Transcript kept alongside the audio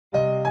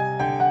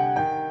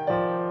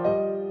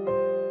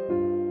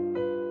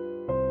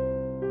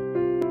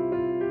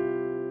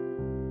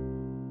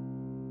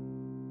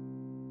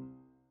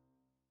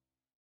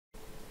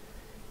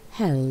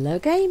Hello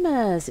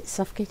gamers, it's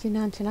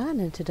SoftKitty99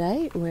 and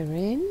today we're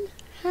in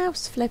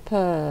House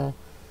Flipper,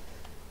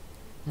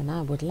 and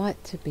I would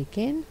like to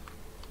begin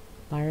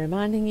by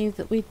reminding you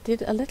that we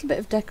did a little bit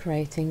of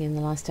decorating in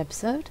the last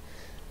episode.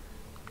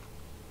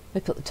 We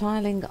put the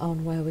tiling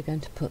on where we're going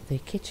to put the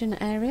kitchen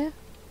area.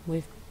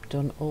 We've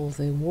done all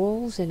the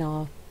walls in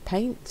our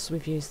paints.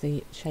 We've used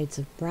the shades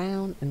of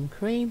brown and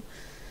cream,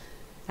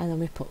 and then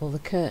we put all the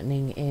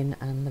curtaining in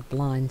and the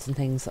blinds and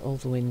things at all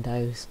the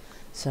windows.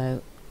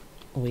 So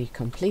we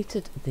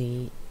completed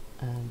the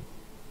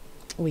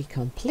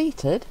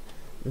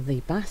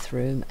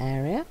bathroom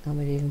area, and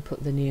we've even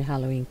put the new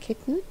Halloween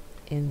kitten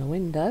in the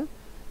window,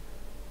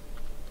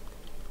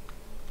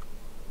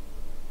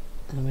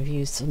 and we've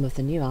used some of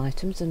the new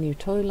items, a new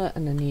toilet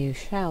and a new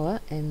shower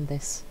in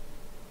this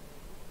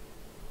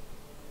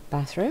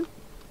bathroom.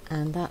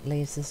 And that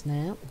leaves us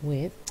now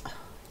with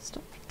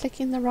stop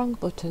clicking the wrong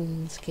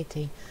buttons,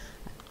 Kitty.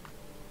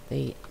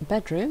 The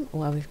bedroom,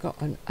 where we've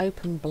got an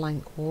open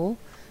blank wall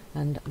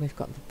and we've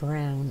got the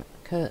brown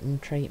curtain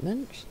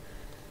treatment.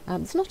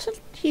 There's not a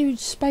huge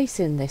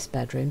space in this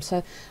bedroom,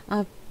 so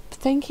I'm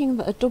thinking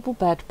that a double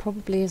bed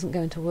probably isn't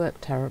going to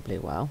work terribly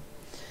well.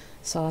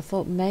 So I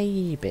thought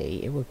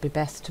maybe it would be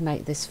best to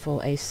make this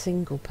for a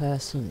single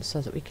person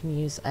so that we can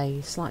use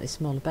a slightly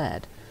smaller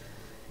bed.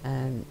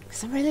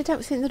 Because I really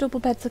don't think the double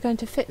beds are going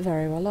to fit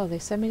very well, are they?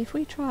 So I mean, if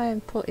we try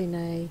and put in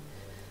a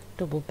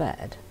double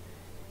bed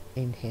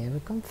in here,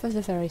 we've gone for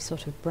the very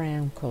sort of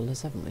brown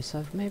colours, haven't we?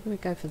 So maybe we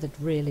go for the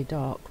really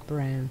dark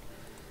brown,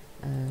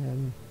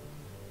 and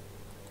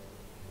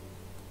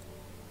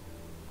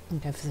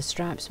go for the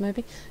stripes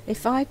maybe.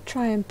 If I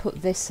try and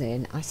put this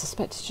in, I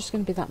suspect it's just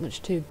going to be that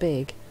much too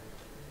big.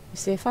 You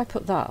see, if I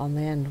put that on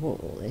the end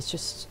wall, it's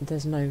just,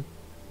 there's no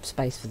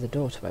space for the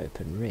door to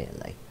open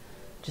really.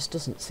 Just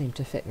doesn't seem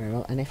to fit very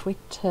well. And if we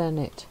turn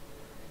it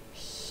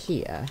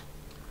here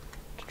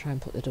to try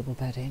and put the double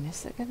bed in,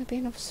 is there going to be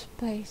enough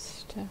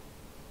space to...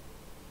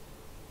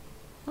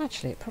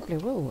 Actually, it probably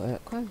will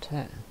work, won't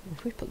it?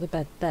 If we put the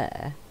bed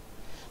there,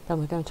 then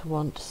we're going to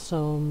want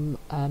some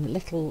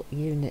little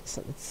units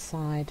at the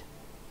side.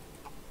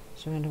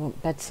 So we're going to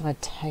want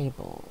bedside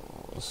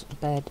tables.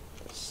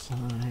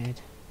 Bedside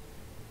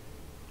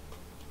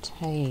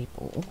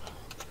table.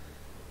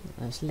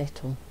 Those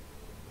little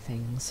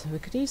things. So we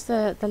could use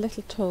the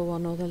little tall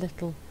one, or the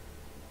little...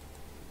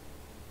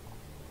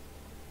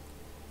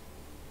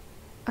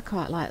 I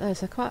quite like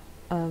those. They're quite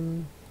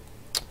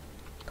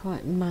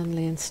quite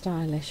manly and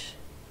stylish,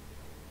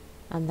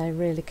 and they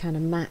really kind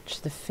of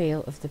match the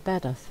feel of the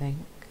bed, I think.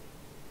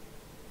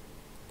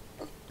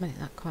 Make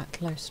that quite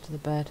close to the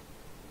bed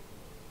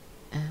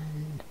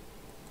and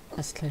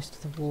as close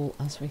to the wall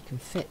as we can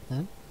fit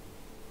them.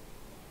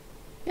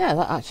 Yeah,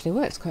 that actually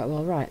works quite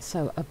well. Right,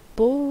 so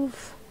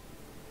above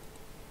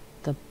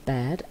the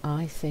bed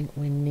I think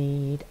we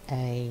need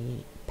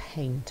a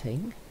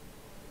painting.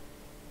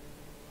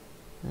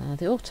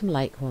 The Autumn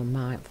Lake one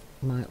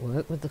might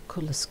work with the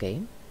colour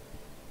scheme.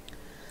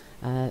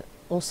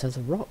 Also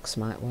the rocks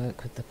might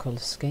work with the colour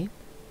scheme.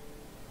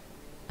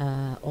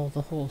 Or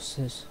the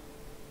horses.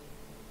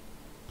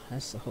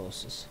 There's the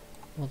horses.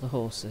 Or the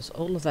horses.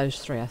 All of those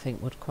three I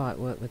think would quite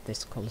work with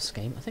this colour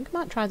scheme. I think I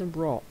might try the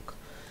rock.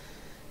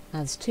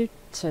 There's two,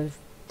 so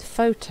the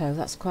photo,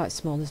 that's quite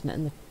small, isn't it?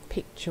 And the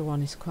picture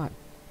one is quite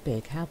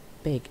big. How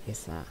big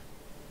is that?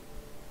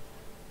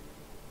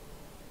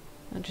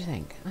 What do you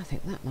think? I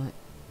think that might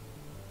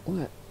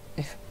work.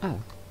 If,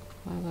 oh,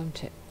 why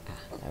won't it?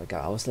 Ah, there we go.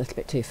 I was a little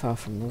bit too far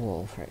from the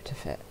wall for it to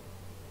fit.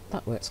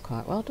 That works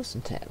quite well,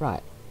 doesn't it?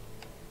 Right.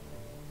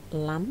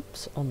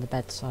 Lamps on the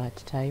bedside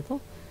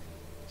table.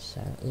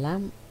 So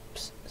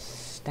lamps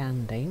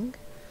standing.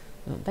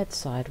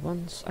 Bedside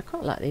ones. I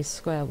quite like these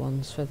square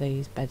ones for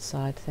these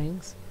bedside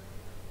things.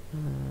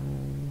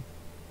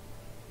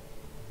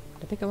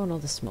 The bigger one or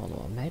the smaller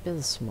one? Maybe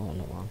the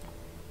smaller one.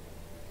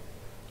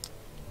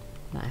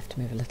 Might have to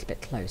move a little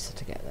bit closer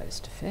to get those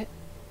to fit.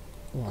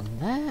 One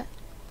there,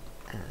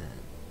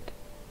 and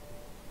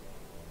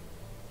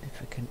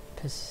if we can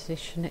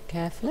position it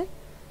carefully,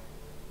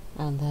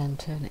 and then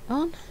turn it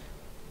on,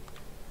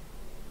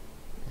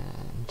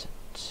 and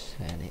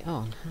turn it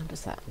on. How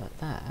does that look?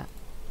 That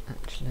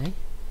actually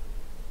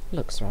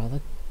looks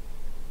rather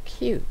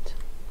cute.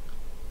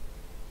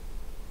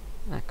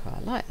 I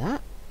quite like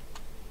that.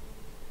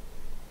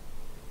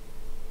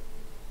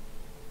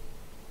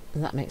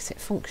 And that makes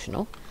it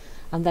functional.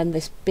 And then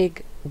this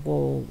big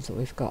wall that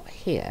we've got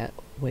here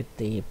with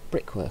the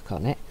brickwork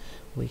on it,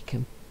 we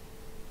can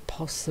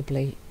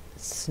possibly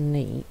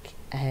sneak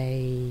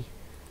a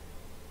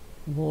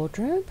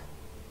wardrobe.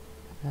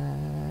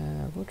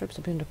 Wardrobes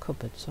will be under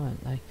cupboards,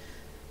 aren't they?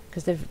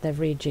 Because they've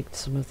rejigged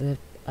some of the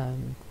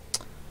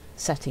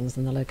settings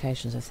and the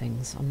locations of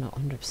things. I'm not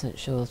 100%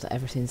 sure that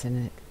everything's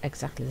in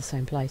exactly the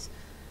same place.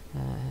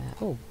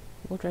 Oh,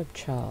 wardrobe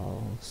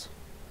Charles,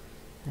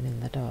 and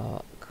in the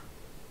dark.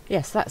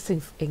 Yes, that's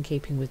in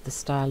keeping with the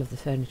style of the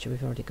furniture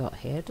we've already got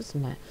here,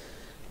 doesn't it?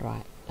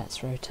 Right,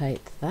 let's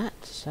rotate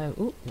that. So,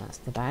 ooh, that's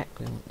the back,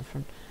 we want the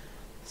front.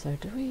 So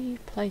do we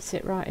place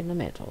it right in the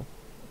middle?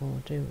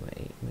 or do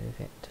we move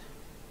it?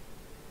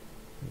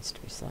 It needs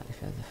to be slightly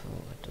further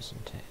forward,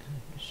 doesn't it?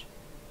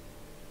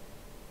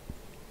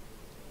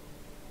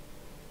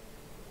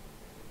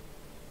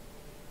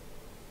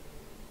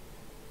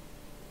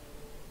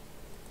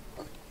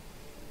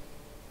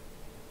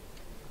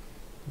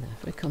 Now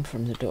if we come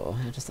from the door,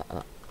 how does that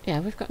look? Yeah,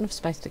 we've got enough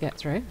space to get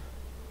through.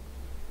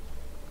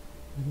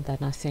 And then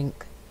I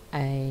think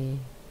a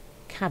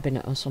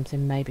cabinet or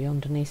something maybe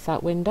underneath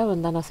that window,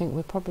 and then I think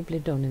we're probably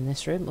done in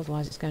this room,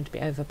 otherwise it's going to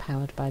be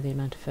overpowered by the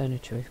amount of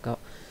furniture we've got.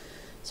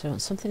 So I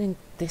want something in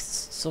this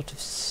sort of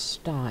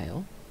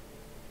style.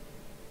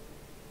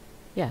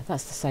 Yeah,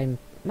 that's the same,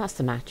 that's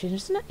the matching,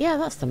 isn't it? Yeah,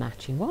 that's the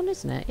matching one,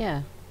 isn't it?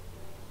 Yeah.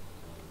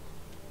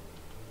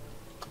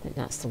 I think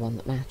that's the one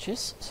that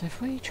matches. So if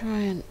we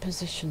try and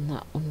position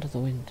that under the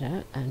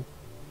window, and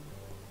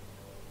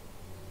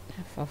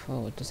how far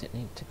forward does it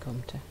need to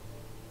come to?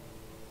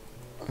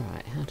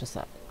 Right, how does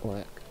that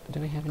work? Do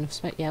we have enough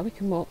space? Yeah, we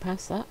can walk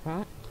past that,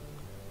 right.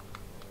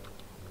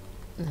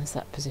 And there's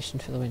that position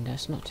for the window,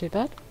 it's not too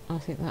bad. I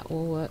think that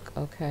will work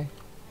okay.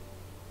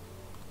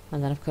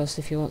 And then of course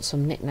if you want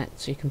some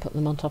knick-knacks you can put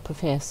them on top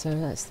of here, so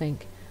let's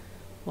think,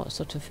 what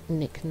sort of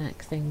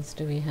knick-knack things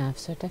do we have?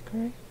 So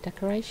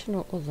decoration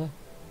or other?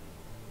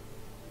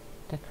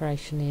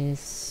 Decoration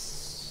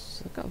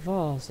is, we've got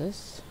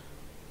vases.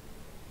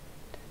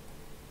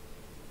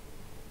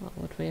 What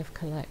would we have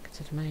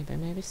collected?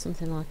 Maybe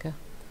something like a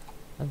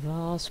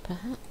vase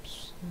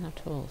perhaps? How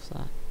tall is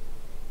that?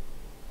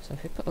 So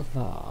if we put a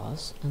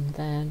vase and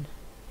then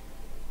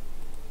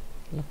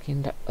look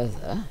into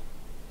other,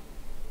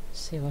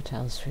 see what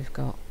else we've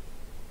got.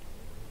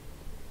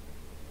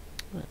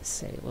 Let's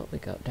see what we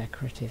got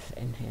decorative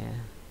in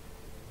here.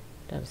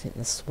 Don't think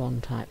the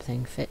swan type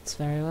thing fits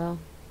very well.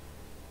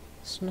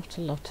 There's not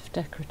a lot of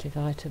decorative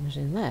items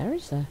in there,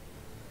 is there?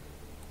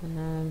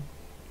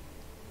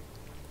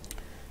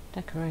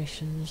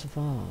 Decorations,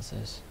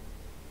 vases.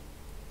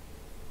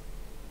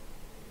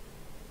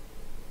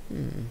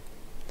 Do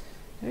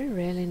we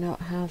really not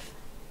have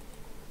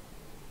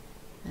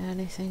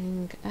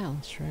anything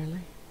else,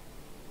 really?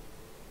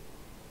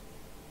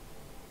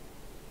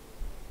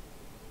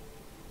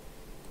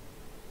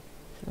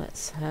 So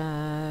let's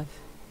have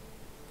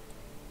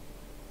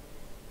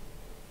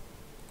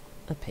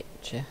a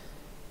picture.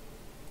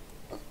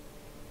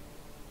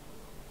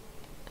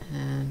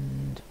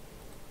 And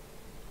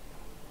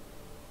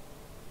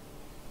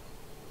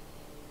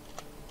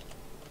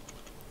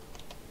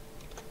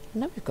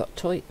no, we've got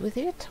toys. With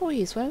here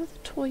toys, where are the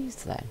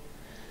toys then?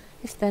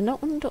 If they're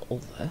not under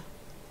other,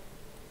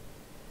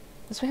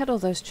 because we had all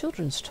those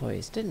children's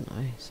toys, didn't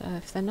we? So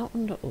if they're not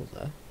under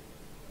other,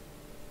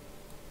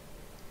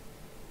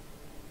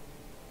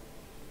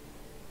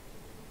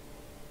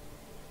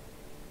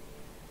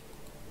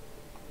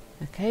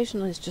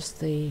 occasionally it's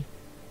just the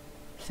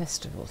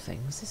festival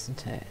things,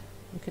 isn't it?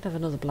 We could have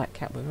another black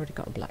cat. We've already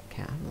got a black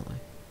cat, haven't we?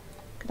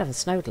 Could have a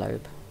snow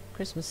globe,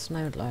 Christmas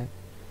snow globe.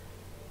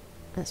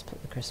 Let's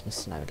put the Christmas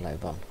snow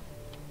globe on.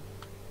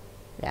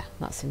 Yeah,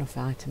 that's enough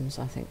items,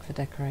 I think, for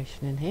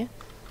decoration in here.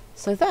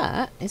 So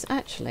that is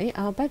actually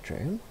our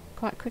bedroom,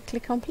 quite quickly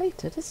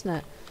completed, isn't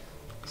it?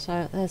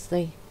 So there's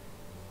the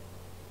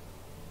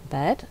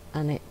bed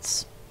and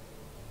its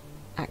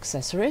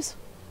accessories,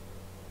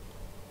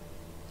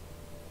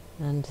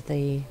 and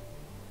the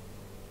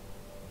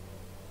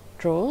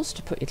drawers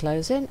to put your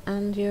clothes in,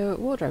 and your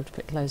wardrobe to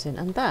put your clothes in,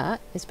 and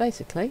that is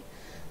basically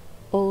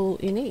all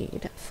you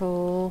need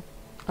for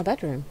a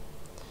bedroom.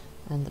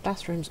 And the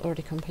bathroom's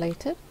already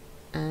completed,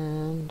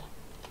 and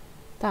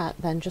that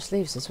then just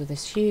leaves us with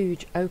this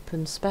huge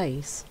open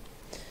space.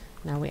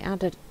 Now we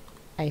added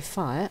a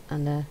fire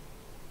and a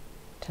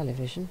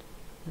television,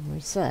 and we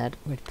said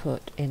we'd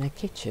put in a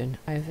kitchen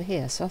over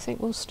here, so I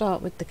think we'll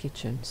start with the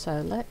kitchen.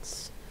 So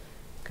let's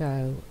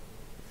go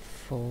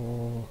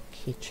for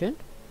kitchen.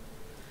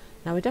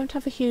 Now we don't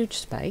have a huge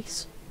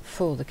space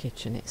for the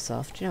kitchen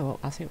itself. Do you know what?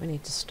 I think we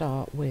need to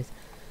start with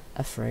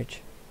a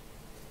fridge.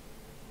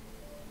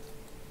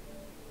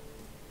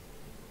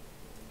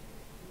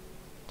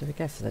 Do we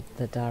go for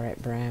the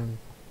direct brown?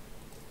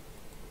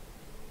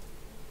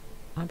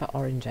 How about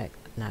orange egg?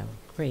 No,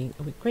 green.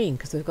 Are we green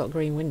because we've got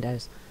green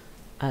windows,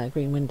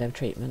 green window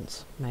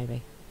treatments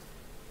maybe.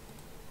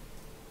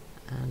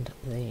 And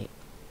the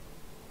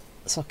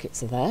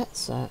sockets are there,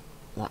 so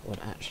that would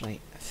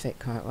actually fit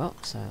quite well.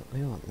 So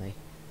we want the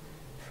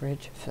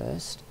fridge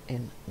first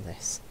in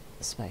this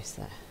space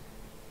there.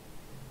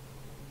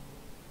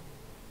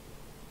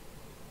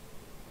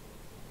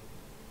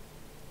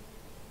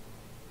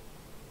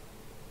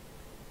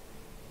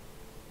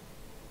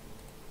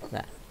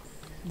 There.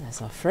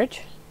 There's our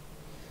fridge,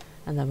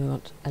 and then we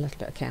want a little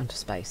bit of counter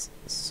space.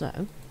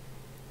 So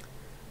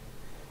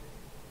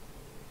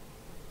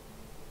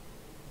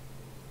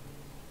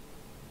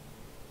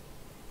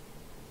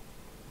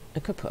I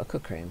could put a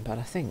cooker in, but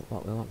I think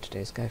what we want to do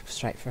is go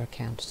straight for a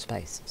counter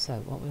space. So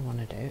what we want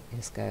to do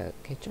is go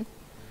kitchen,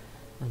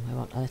 and we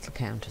want a little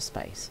counter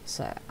space.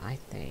 So I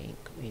think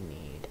we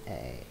need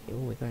a,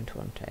 we're going to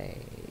want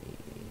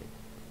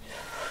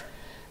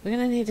We're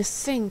going to need a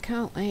sink,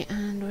 aren't we?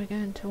 And we're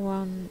going to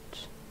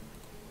want...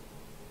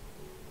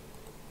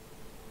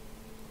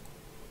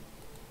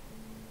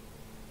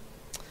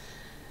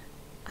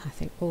 I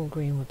think all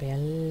green would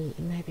be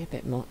maybe a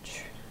bit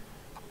much.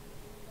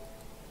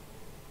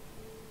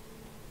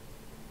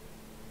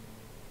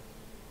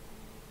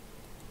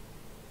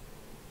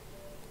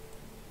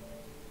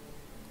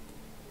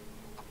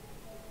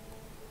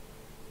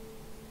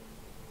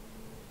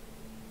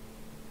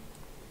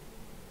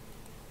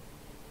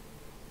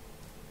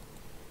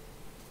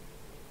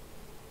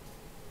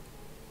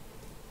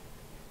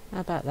 How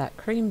about that?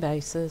 Cream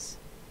bases,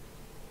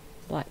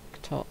 black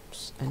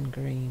tops and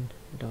green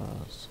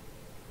doors.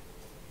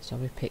 So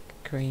we pick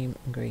cream,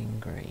 green,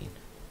 green.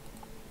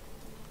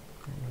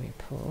 And we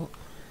put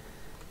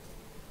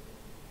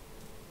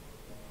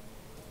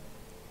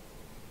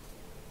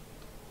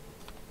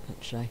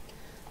actually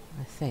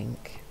I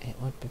think it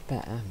would be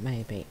better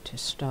maybe to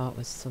start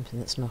with something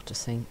that's not a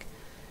sink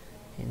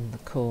in the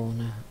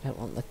corner. I don't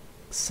want the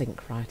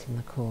sink right in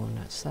the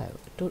corner, so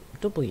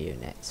double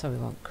unit. So we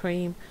want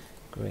cream,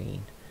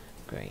 green,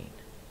 green,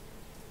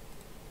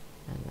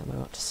 and then we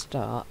want to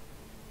start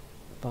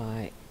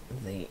by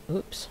the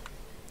oops,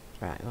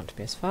 right, we want to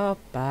be as far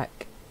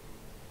back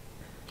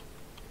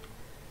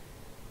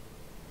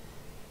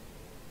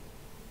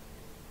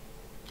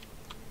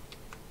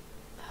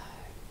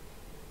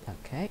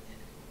okay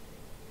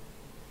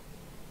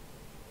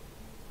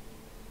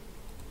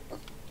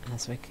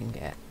as we can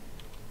get.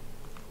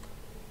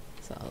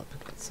 So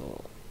it's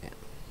all, yeah,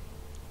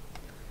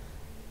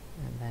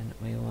 and then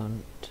we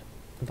want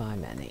by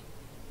many.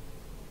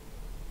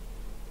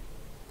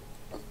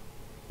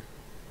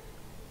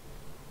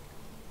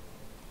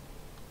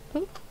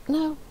 Oh,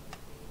 no.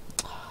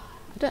 I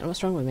don't know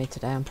what's wrong with me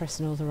today. I'm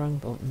pressing all the wrong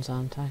buttons,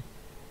 aren't I?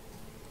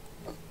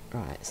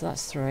 Right, so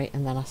that's 3,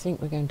 and then I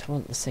think we're going to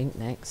want the sink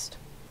next.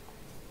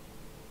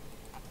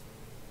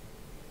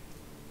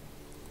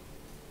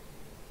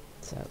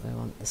 So we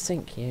want the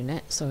sink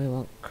unit, so we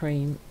want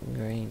cream,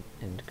 green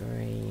and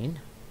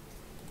green.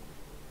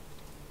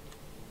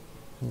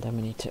 And then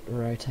we need to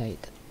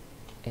rotate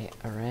it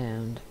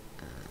around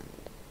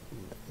and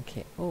link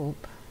it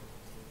up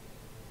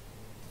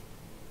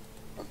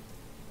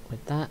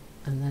with that.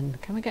 And then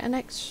can we get an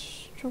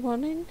extra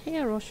one in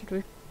here, or should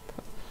we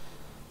put...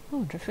 I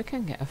wonder if we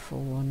can get a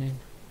full one in.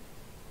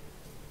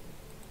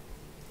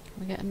 Can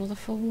we get another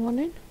full one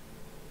in?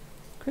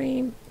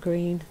 Cream,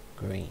 green,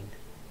 green.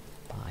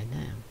 By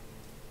now.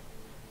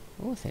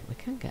 Oh, I think we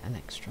can get an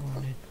extra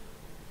one in.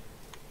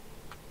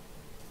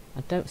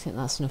 I don't think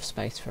that's enough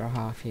space for a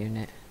half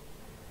unit.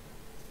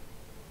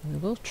 We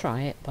will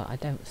try it, but I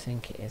don't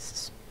think it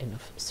is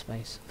enough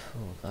space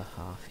for the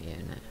half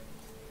unit.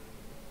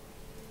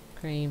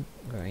 Cream,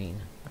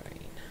 green,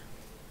 green.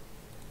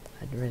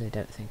 I really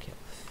don't think it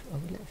will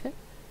will it fit?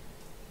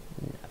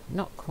 No,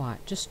 not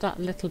quite. Just that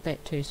little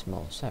bit too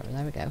small. So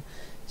there we go.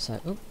 So,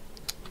 oh,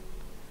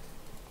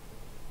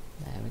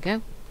 there we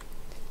go.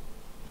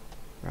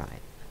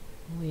 Right.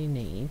 We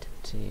need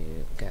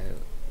to go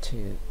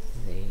to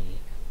the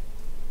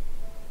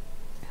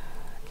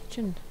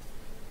kitchen.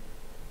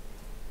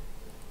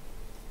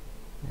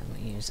 Then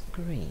we use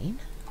green.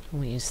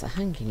 And we use the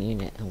hanging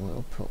unit, and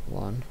we'll put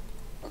one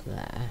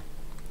there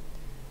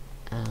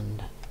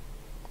and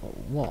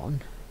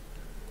one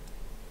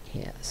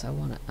here, so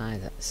one at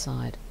either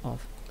side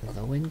of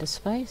the window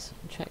space.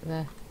 Check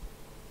there.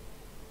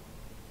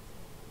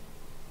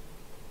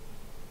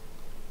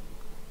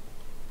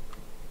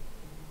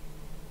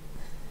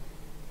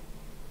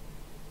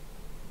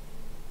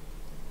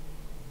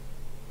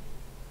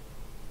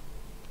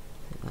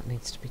 I think that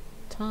needs to be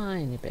a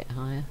tiny bit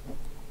higher.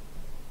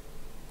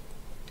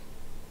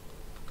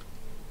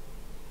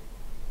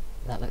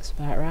 That looks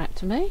about right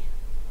to me.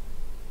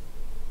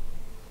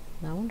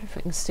 Now I wonder if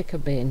I can stick a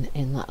bin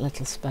in that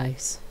little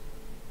space.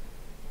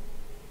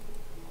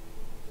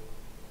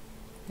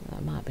 I think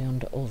that might be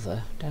under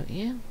other, don't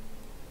you?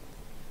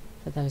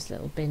 For those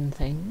little bin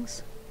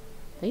things.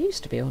 They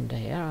used to be under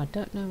here, I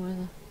don't know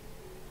whether...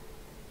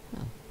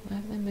 Oh,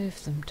 where have they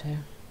moved them to?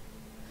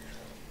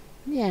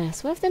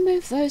 Yes, where have they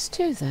moved those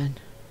to then?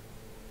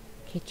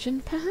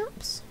 Kitchen,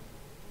 perhaps?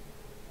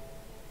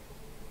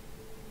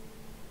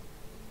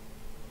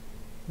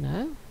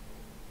 No?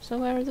 So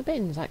where are the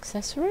bins?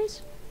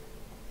 Accessories?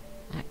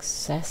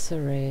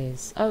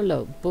 Accessories. Oh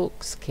look,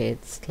 books,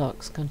 kids,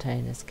 clocks,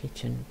 containers,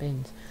 kitchen,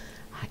 bins.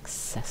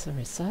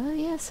 Accessories. So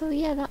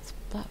yeah, that's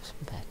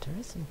better,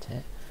 isn't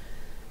it?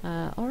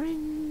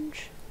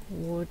 Orange,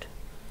 wood,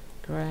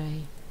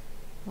 grey,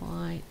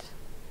 white,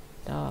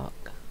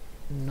 dark,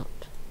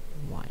 not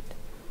white.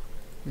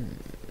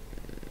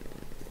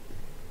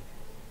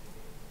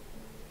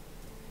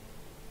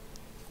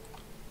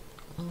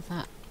 All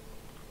that.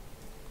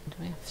 Do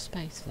we have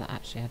space for that?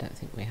 Actually, I don't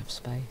think we have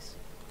space.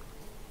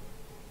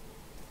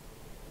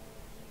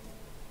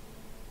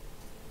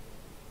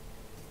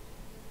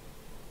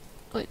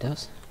 Oh, it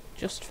does.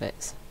 Just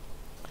fits.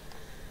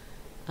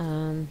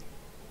 So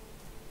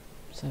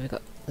we've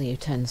got the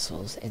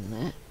utensils in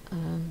there.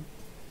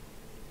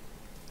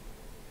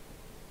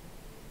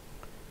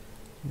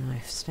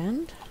 Knife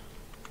stand.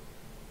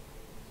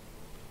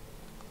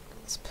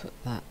 Let's put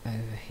that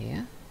over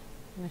here.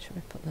 Where should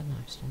we put the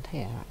knife stand?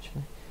 Here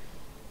actually.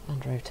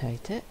 And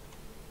rotate it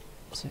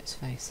so it's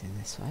facing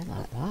this way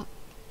like that.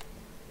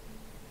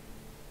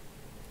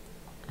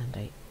 And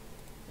a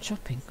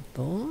chopping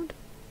board.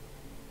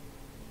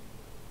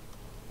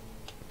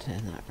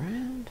 Turn that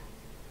round,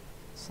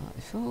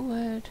 slightly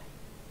forward,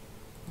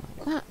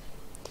 like that.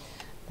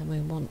 Then we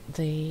want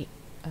the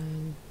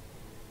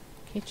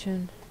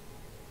kitchen.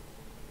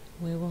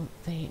 We want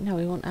the, no,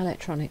 we want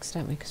electronics,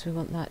 don't we? Because we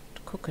want that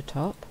cooker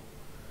top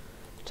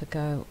to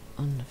go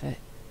under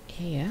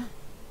here.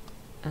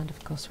 And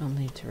of course we'll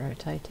need to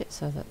rotate it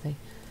so that the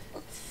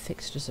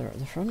fixtures are at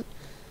the front.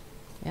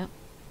 Yeah,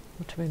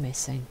 what are we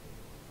missing?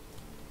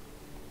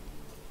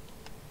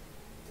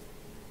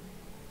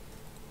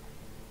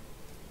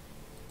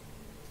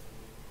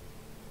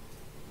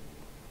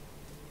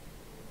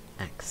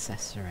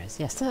 Accessories.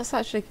 Yes, so that's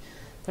actually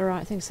the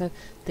right thing. So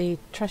the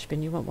trash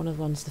bin, you want one of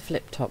the ones, the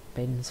flip top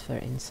bins for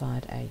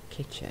inside a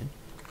kitchen.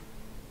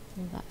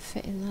 Will that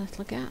fit in the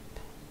little gap?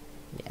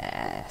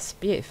 Yes,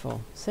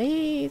 beautiful.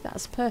 See,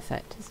 that's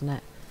perfect, isn't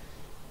it?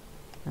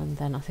 And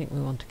then I think we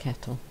want a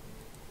kettle.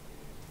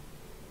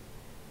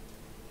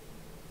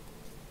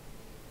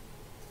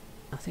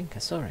 I think I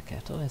saw a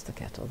kettle. Where's the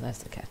kettle? There's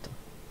the kettle.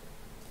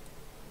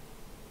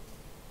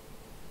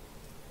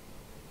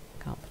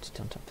 Can't put it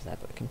on top of there,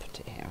 but we can put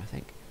it here, I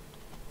think.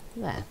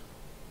 There.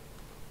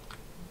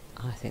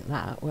 I think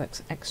that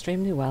works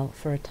extremely well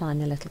for a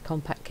tiny little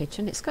compact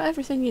kitchen. It's got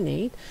everything you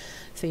need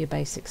for your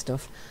basic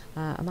stuff.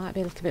 I might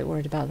be a little bit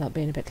worried about that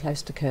being a bit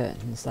close to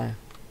curtains though.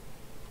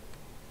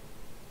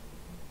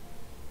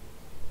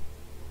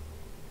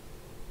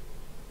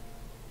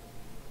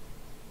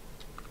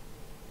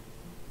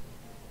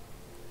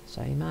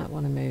 So you might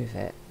want to move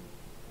it.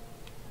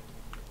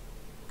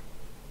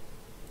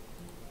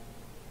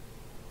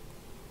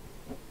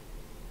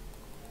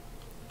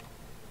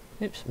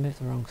 Oops, moved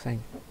the wrong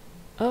thing.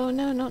 Oh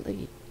no, not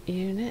the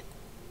unit.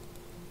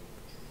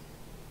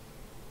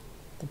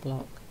 The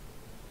block.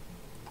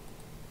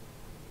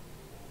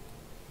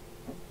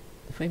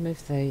 If we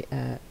move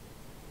the,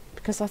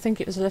 because I think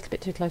it was a little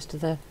bit too close to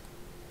the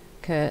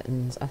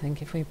curtains, I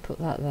think if we put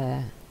that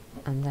there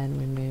and then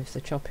we move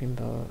the chopping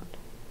board.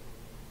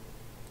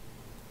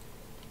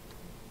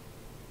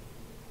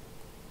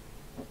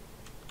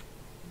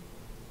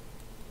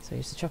 So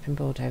use the chopping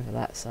board over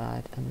that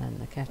side and then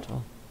the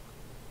kettle.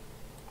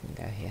 And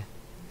go here.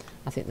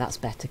 I think that's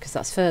better because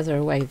that's further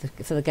away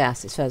for the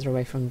gas. It's further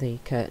away from the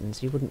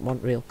curtains. You wouldn't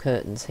want real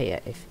curtains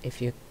here.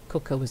 If your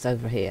cooker was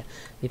over here,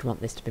 you'd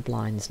want this to be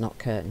blinds, not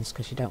curtains,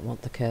 because you don't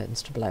want the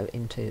curtains to blow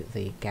into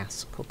the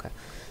gas cooker.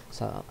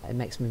 So it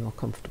makes me more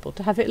comfortable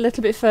to have it a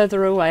little bit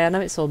further away. I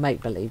know it's all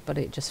make-believe, but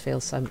it just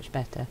feels so much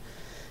better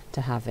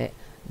to have it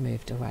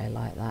moved away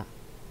like that.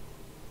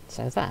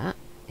 So that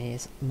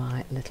is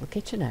my little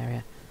kitchen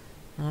area.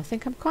 And I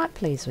think I'm quite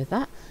pleased with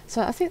that.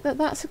 So I think that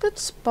that's a good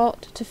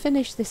spot to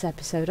finish this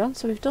episode on.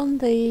 So we've done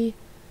the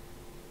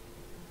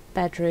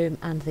bedroom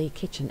and the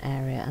kitchen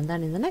area, and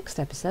then in the next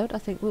episode I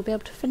think we'll be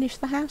able to finish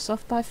the house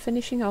off by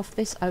finishing off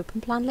this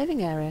open plan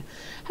living area.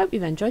 Hope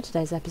you've enjoyed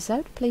today's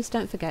episode. Please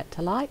don't forget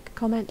to like,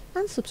 comment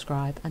and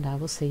subscribe, and I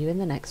will see you in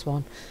the next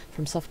one.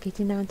 From Soft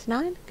Kitty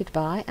 99,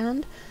 goodbye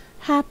and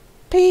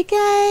happy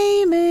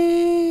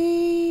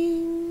gaming!